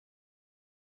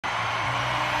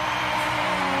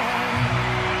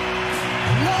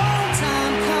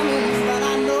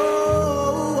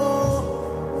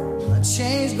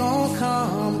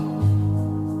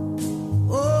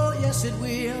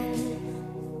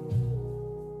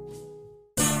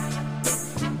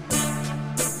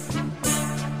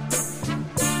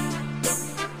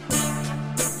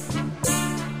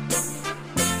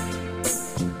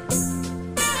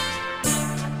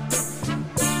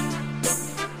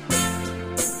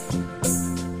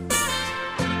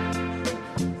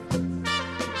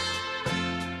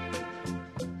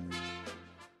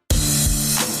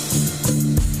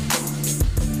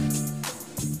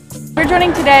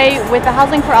joining today with the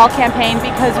Housing for All campaign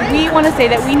because we want to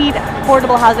say that we need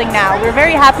affordable housing now. We're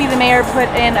very happy the mayor put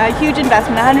in a huge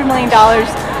investment, $100 million,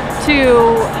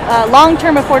 to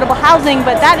long-term affordable housing,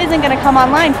 but that isn't going to come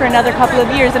online for another couple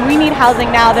of years, and we need housing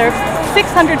now. There are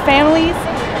 600 families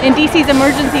in DC's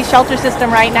emergency shelter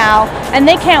system right now, and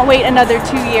they can't wait another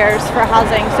 2 years for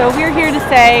housing. So we're here to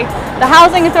say the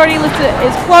Housing Authority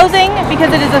is closing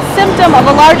because it is a symptom of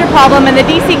a larger problem, and the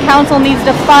DC Council needs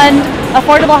to fund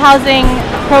affordable housing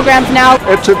programs now.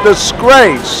 It's a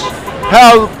disgrace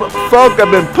how folk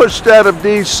have been pushed out of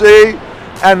DC,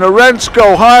 and the rents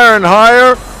go higher and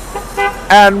higher,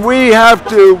 and we have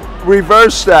to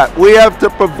reverse that. We have to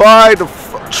provide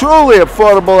truly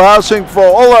affordable housing for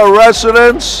all our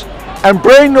residents and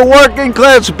bring the working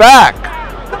class back.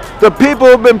 The people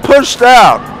have been pushed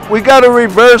out. We got to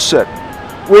reverse it.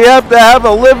 We have to have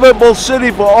a livable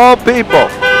city for all people.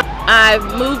 I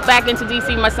moved back into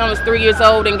DC. My son was 3 years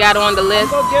old and got on the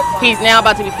list. He's now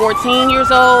about to be 14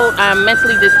 years old. I'm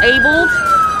mentally disabled,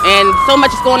 and so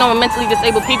much is going on with mentally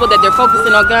disabled people that they're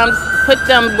focusing on guns. Put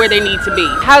them where they need to be.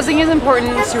 Housing is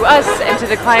important to us and to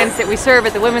the clients that we serve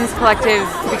at the Women's Collective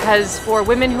because for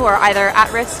women who are either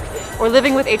at risk or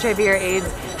living with HIV or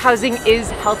AIDS, housing is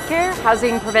healthcare.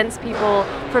 Housing prevents people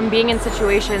from being in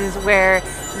situations where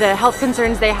the health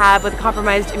concerns they have with a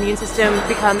compromised immune system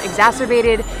become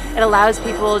exacerbated. It allows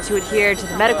people to adhere to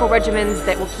the medical regimens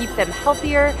that will keep them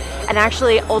healthier and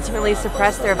actually ultimately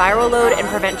suppress their viral load and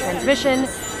prevent transmission.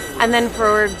 And then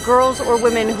for girls or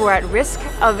women who are at risk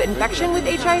of infection with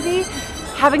HIV,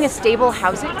 having stable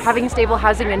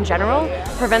housing in general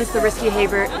prevents the risky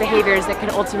behaviors that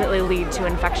can ultimately lead to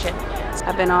infection.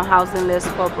 I've been on housing list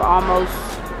for almost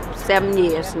 7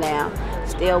 years now,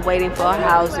 still waiting for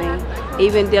housing.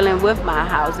 Even dealing with my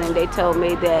housing, they told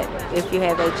me that if you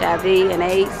have HIV and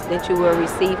AIDS, that you will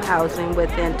receive housing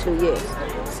within 2 years.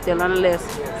 Still on the list.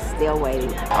 Still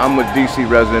waiting. I'm a DC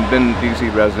resident, been a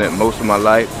DC resident most of my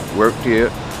life, worked here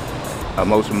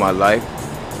most of my life,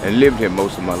 and lived here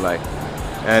most of my life.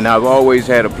 And I've always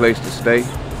had a place to stay,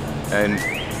 and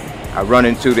I run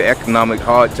into the economic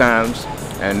hard times,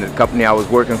 and the company I was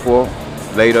working for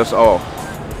laid us off.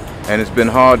 And it's been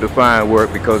hard to find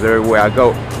work because everywhere I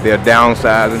go, they're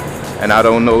downsizing, and I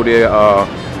don't know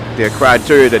their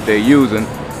criteria that they're using,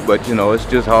 but you know, it's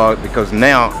just hard because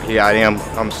now here I am,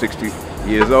 I'm 60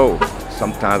 years old.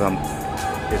 Sometimes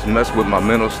it's messed with my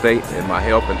mental state and my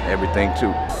health and everything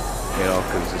too. You know,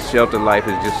 because the shelter life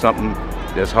is just something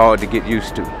that's hard to get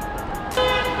used to.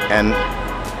 And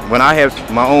when I have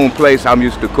my own place, I'm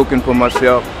used to cooking for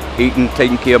myself, eating,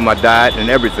 taking care of my diet and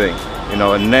everything. You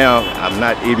know, and now I'm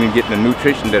not even getting the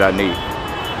nutrition that I need.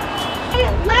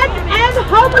 Let's end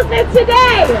homelessness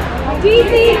today.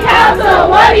 DC Council,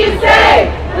 what do you say?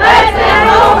 Let's end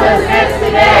homelessness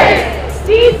today.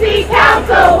 DC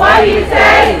Council, what do you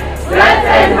say? Let's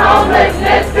end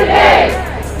homelessness today.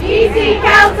 DC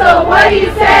Council, what do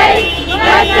you say?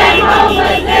 Let's end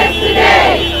homelessness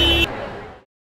today.